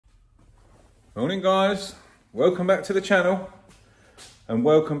Morning guys, welcome back to the channel and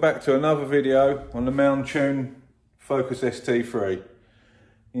welcome back to another video on the Mountune Focus st3.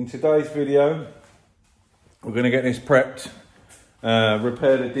 In today's video we're going to get this prepped,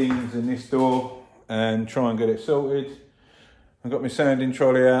 repair the dings in this door and try and get it sorted. I've got my sanding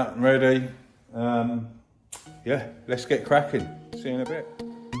trolley out and ready. Yeah, let's get cracking. See you in a bit.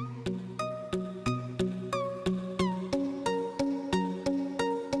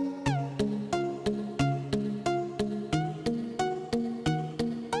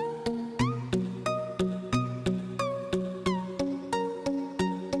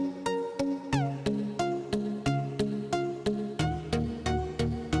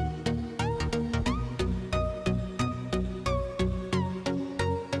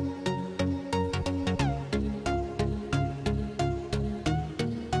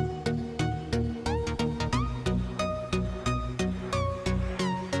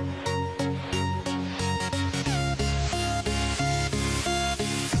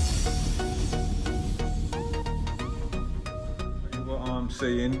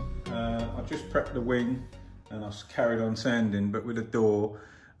 Seeing, I just prepped the wing and I carried on sanding, but with the door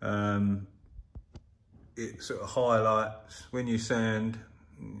it sort of highlights when you sand,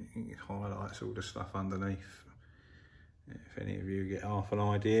 it highlights all the stuff underneath, if any of you get half an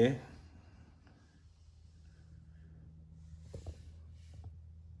idea.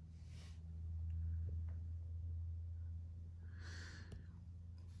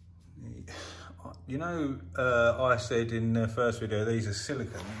 You know, I said in the first video, these are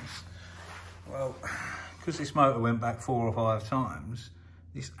silicons. Well, because this motor went back 4 or 5 times,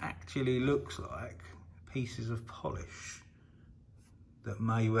 this actually looks like pieces of polish that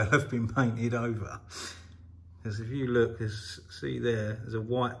may well have been painted over. Because if you look, see there's a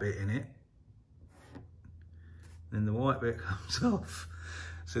white bit in it. Then the white bit comes off.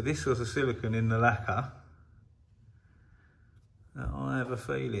 So this was a silicone in the lacquer. Now, I have a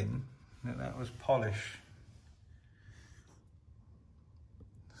feeling that was polish.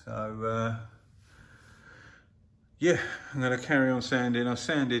 So yeah, I'm going to carry on sanding. I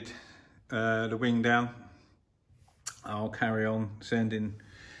sanded the wing down. I'll carry on sanding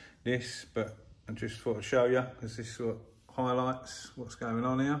this, but I just thought I'd show you because this sort of highlights what's going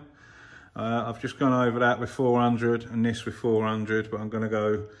on here. I've just gone over that with 400 and this with 400, but I'm going to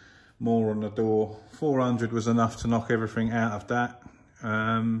go more on the door. 400 was enough to knock everything out of that. But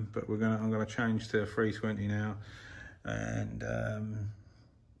I'm gonna change to 320 now and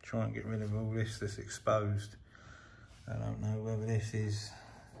try and get rid of all this that's exposed. I don't know whether this is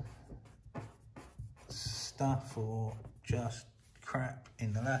stuff or just crap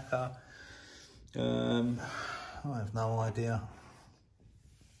in the lacquer. I have no idea.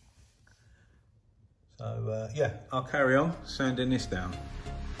 So yeah, I'll carry on sanding this down.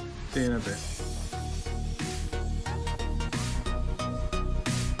 See you in a bit.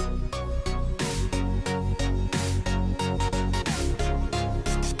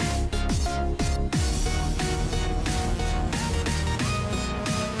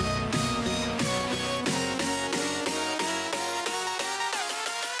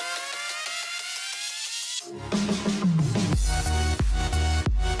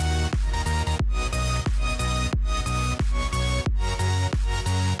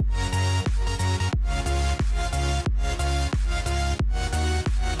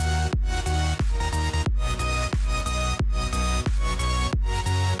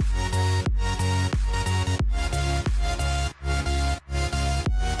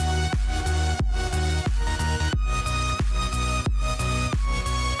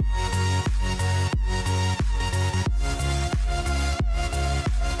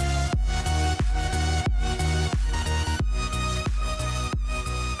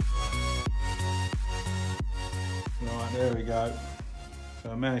 There we go.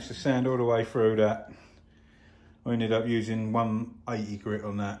 So I managed to sand all the way through that. I ended up using 180 grit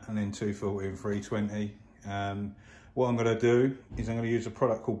on that and then 240 and 320. What I'm going to do is I'm going to use a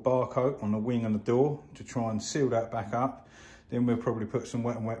product called Barcoat on the wing and the door to try and seal that back up. Then we'll probably put some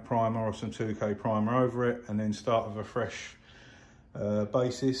wet and wet primer or some 2K primer over it and then start with a fresh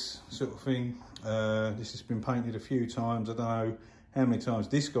basis sort of thing. This has been painted a few times. I don't know how many times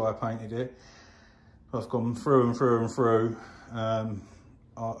this guy painted it. I've gone through and through and through.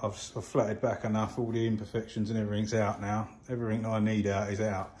 I've flatted back enough, all the imperfections and everything's out now. Everything that I need out is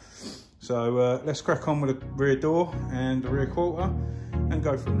out. So let's crack on with the rear door and the rear quarter and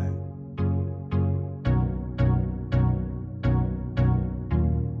go from there.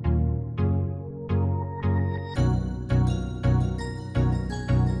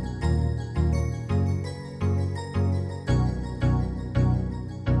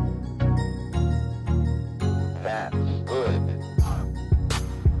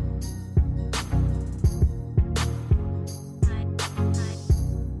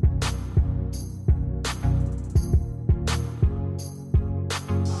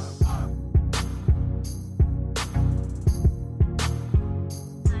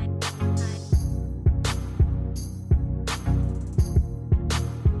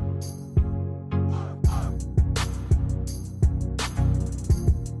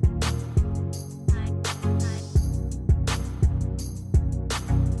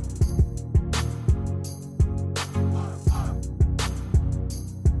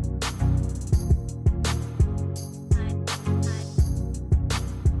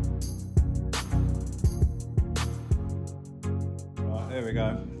 we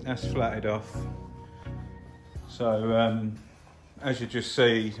go, that's flatted off. So as you just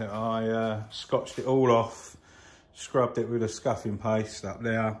see, I scotched it all off, scrubbed it with a scuffing paste up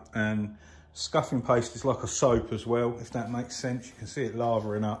there, and scuffing paste is like a soap as well, if that makes sense. You can see it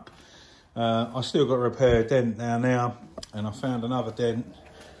lavering up. I still got to repair a dent now, and I found another dent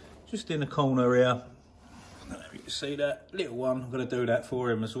just in the corner here. I don't know if you can see that little one. I'm going to do that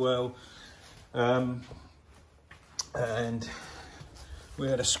for him as well. And we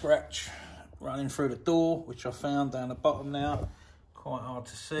had a scratch running through the door, which I found down the bottom now. Quite hard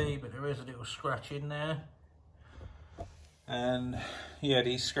to see, but there is a little scratch in there. And yeah,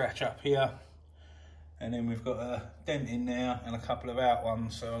 these scratch up here. And then we've got a dent in there and a couple of out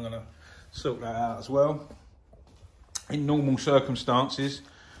ones, so I'm going to sort that out as well. In normal circumstances,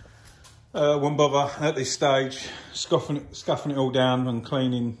 won't bother at this stage scuffing it all down and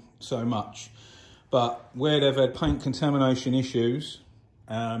cleaning so much. But where they've had paint contamination issues,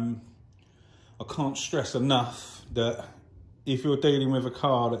 I can't stress enough that if you're dealing with a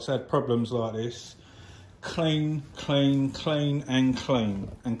car that's had problems like this, clean, clean, clean and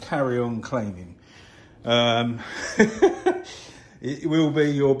clean, and carry on cleaning. It will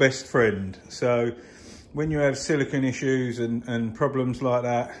be your best friend. So when you have silicone issues and problems like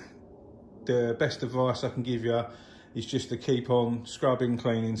that, the best advice I can give you is just to keep on scrubbing,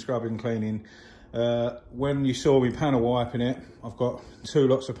 cleaning, scrubbing, cleaning. When you saw me panel wiping it, I've got 2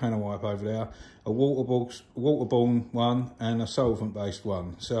 lots of panel wipe over there, a waterborne one and a solvent-based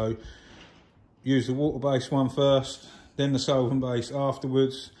one. So use the water-based one first, then the solvent-based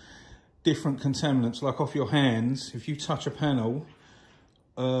afterwards. Different contaminants, like off your hands, if you touch a panel,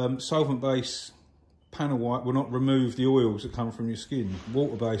 solvent-based panel wipe will not remove the oils that come from your skin.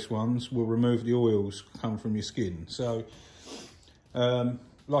 Water-based ones will remove the oils that come from your skin. So,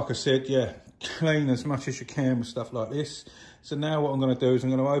 like I said, yeah, clean as much as you can with stuff like this. So now what I'm going to do is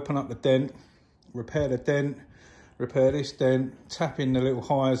I'm going to open up the dent, repair the dent, repair this dent, tap in the little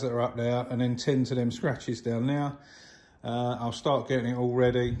hires that are up there, and then tend to them scratches down there. I'll start getting it all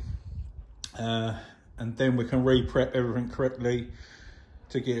ready, and then we can re-prep everything correctly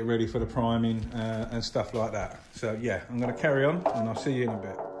to get it ready for the priming and stuff like that. So yeah, I'm going to carry on and I'll see you in a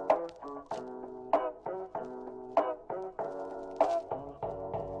bit.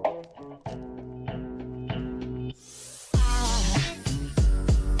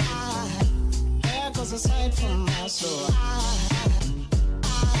 Aside from my soul,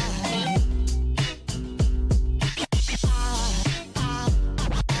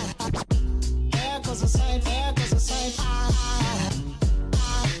 there goes a sight, there goes a sight.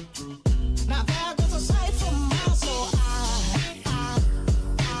 Now there goes a sight from my soul.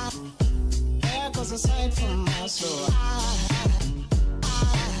 There goes a sight from my soul.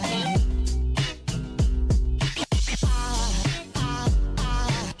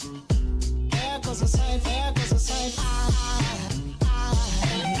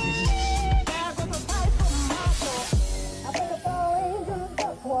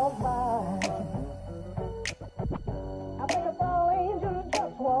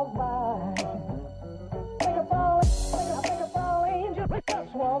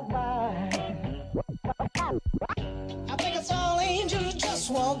 Walk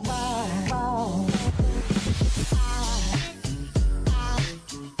by.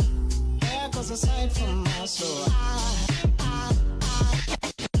 There goes a sight from my soul.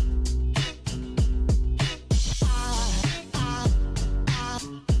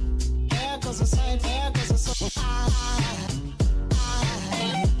 There goes a sight, there goes a sight.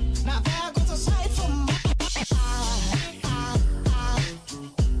 Now there goes a sight from my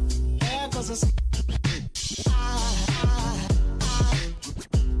there goes a sight.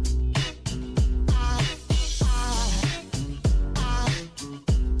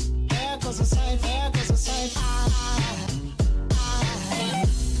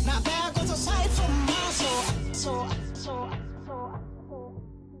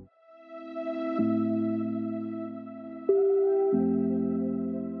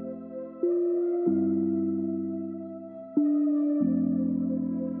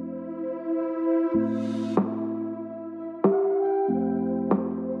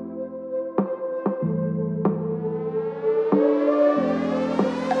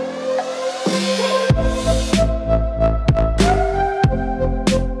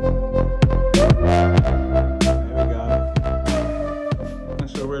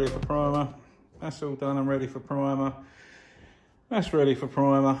 That's all done and ready for primer. That's ready for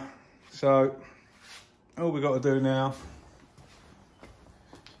primer. So all we got to do now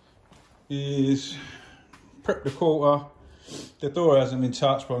is prep the quarter. The door hasn't been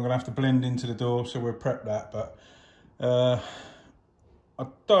touched, but I'm going to have to blend into the door, so we'll prep that. But I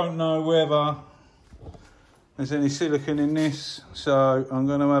don't know whether there's any silicone in this, so I'm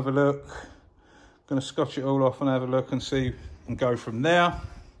going to have a look. I'm going to scotch it all off and have a look and see and go from there.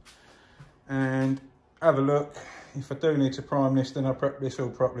 And have a look. If I do need to prime this, then I'll prep this all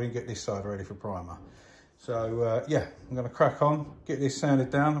properly and get this side ready for primer. So yeah, I'm going to crack on, get this sanded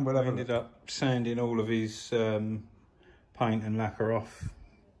down, and we'll have ended up sanding all of his paint and lacquer off.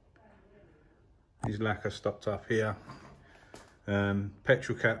 His lacquer stopped up here.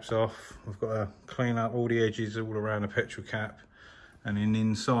 Petrol cap's off. We've got to clean up all the edges all around the petrol cap, and then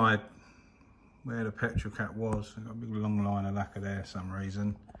inside where the petrol cap was, I've got a big long line of lacquer there for some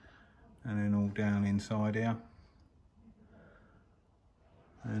reason, and then all down inside here,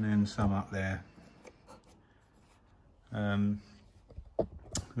 and then some up there. I'm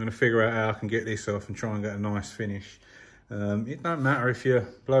going to figure out how I can get this off and try and get a nice finish. It don't matter if you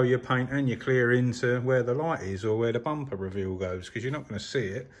blow your paint and you clear into where the light is or where the bumper reveal goes, because you're not going to see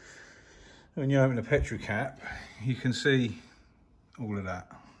it. When you open the petrol cap, you can see all of that.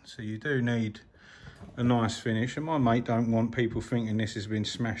 So you do need a nice finish, and my mate don't want people thinking this has been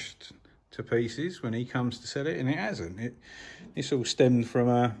smashed to pieces when he comes to sell it, and it hasn't. This all stemmed from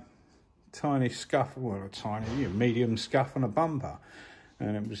a tiny scuff, well, a tiny, medium scuff on a bumper,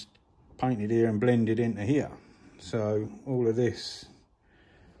 and it was painted here and blended into here. So all of this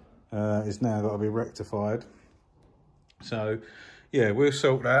is now got to be rectified. So yeah, we'll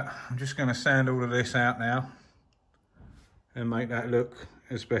sort that. I'm just going to sand all of this out now and make that look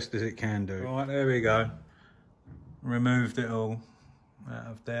as best as it can do. Right, there we go. Removed it all out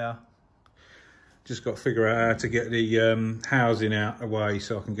of there. Just got to figure out how to get the housing out of the way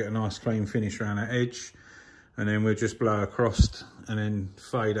so I can get a nice clean finish around that edge, and then we'll just blow across and then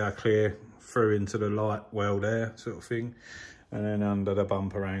fade our clear through into the light well there, sort of thing, and then under the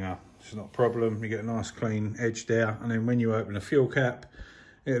bumper hanger. It's not a problem. You get a nice clean edge there, and then when you open the fuel cap,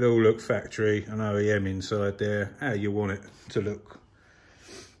 it'll all look factory and OEM inside there, how you want it to look.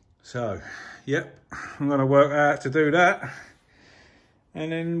 So yep, I'm going to work out to do that,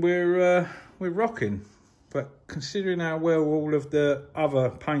 and then we're rocking. But considering how well all of the other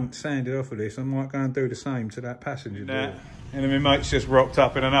paint sanded off of this, I might go and do the same to that passenger door. And then my mate's just rocked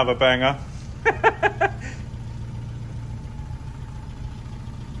up in another banger.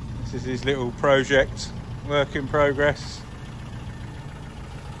 This is his little project, work in progress.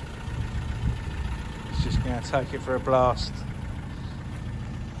 He's just going to take it for a blast.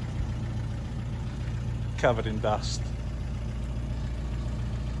 Covered in dust.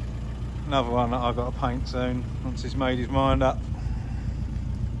 Another one that I've got to paint soon, once he's made his mind up.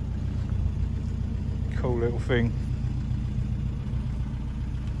 Cool little thing.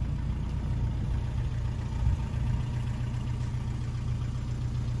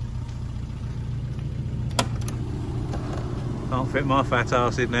 Can't fit my fat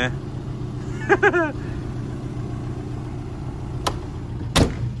ass in there.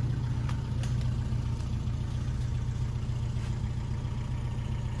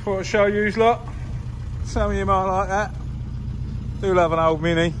 Thought I'd show you lot. Some of you might like that. Do love an old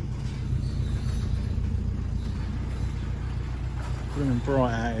Mini. Running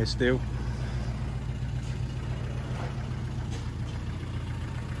bright out here still.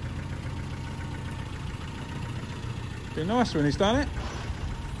 Be nice when he's done it.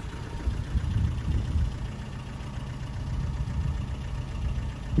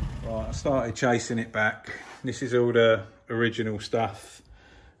 Right, I started chasing it back. This is all the original stuff.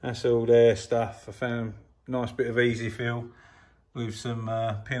 That's all their stuff. I found a nice bit of easy fill with some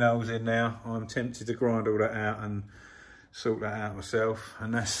pinholes in there. I'm tempted to grind all that out and sort that out myself.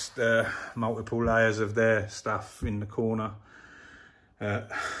 And that's the multiple layers of their stuff in the corner.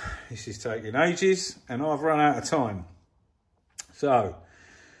 This is taking ages and I've run out of time. So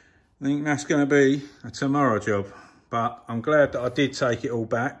I think that's going to be a tomorrow job. But I'm glad that I did take it all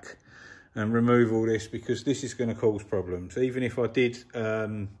back and remove all this, because this is going to cause problems. Even if I did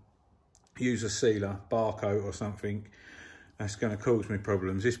use a sealer, bar coat or something, that's going to cause me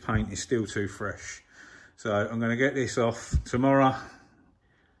problems. This paint is still too fresh. So I'm going to get this off tomorrow.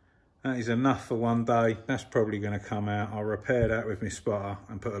 That is enough for one day. That's probably going to come out. I'll repair that with my spotter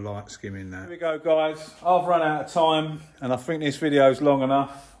and put a light skim in there. Here we go, guys. I've run out of time and I think this video is long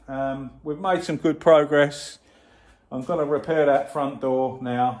enough. We've made some good progress. I'm going to repair that front door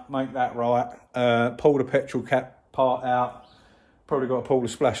now, make that right, pull the petrol cap part out. Probably got to pull the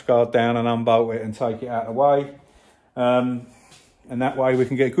splash guard down and unbolt it and take it out of the way. And that way we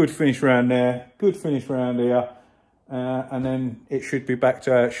can get a good finish around there, good finish around here, and then it should be back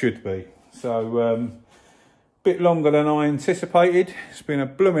to how it should be. So, bit longer than I anticipated. It's been a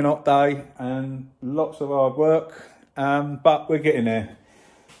blooming hot day and lots of hard work, but we're getting there.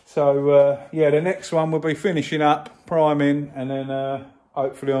 So yeah, the next one will be finishing up, priming, and then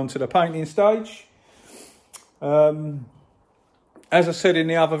hopefully on to the painting stage. As I said in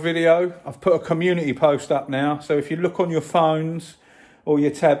the other video, I've put a community post up now. So if you look on your phones or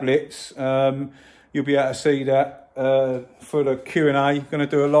your tablets, you'll be able to see that for the Q&A. Going to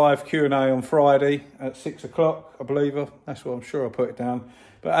do a live Q&A on Friday at 6 o'clock, I believe. That's what I'm sure I put it down.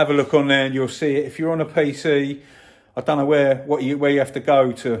 But have a look on there and you'll see it. If you're on a PC, I don't know where you have to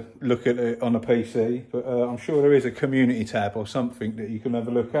go to look at it on a PC, but I'm sure there is a community tab or something that you can have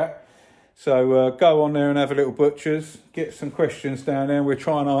a look at. So go on there and have a little butchers, get some questions down there, and we'll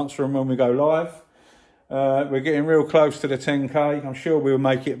try and answer them when we go live. We're getting real close to the 10k. I'm sure we'll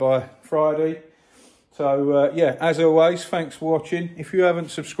make it by Friday. So yeah, as always, thanks for watching. If you haven't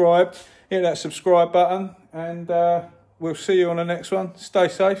subscribed, hit that subscribe button, and we'll see you on the next one. Stay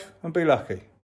safe and be lucky.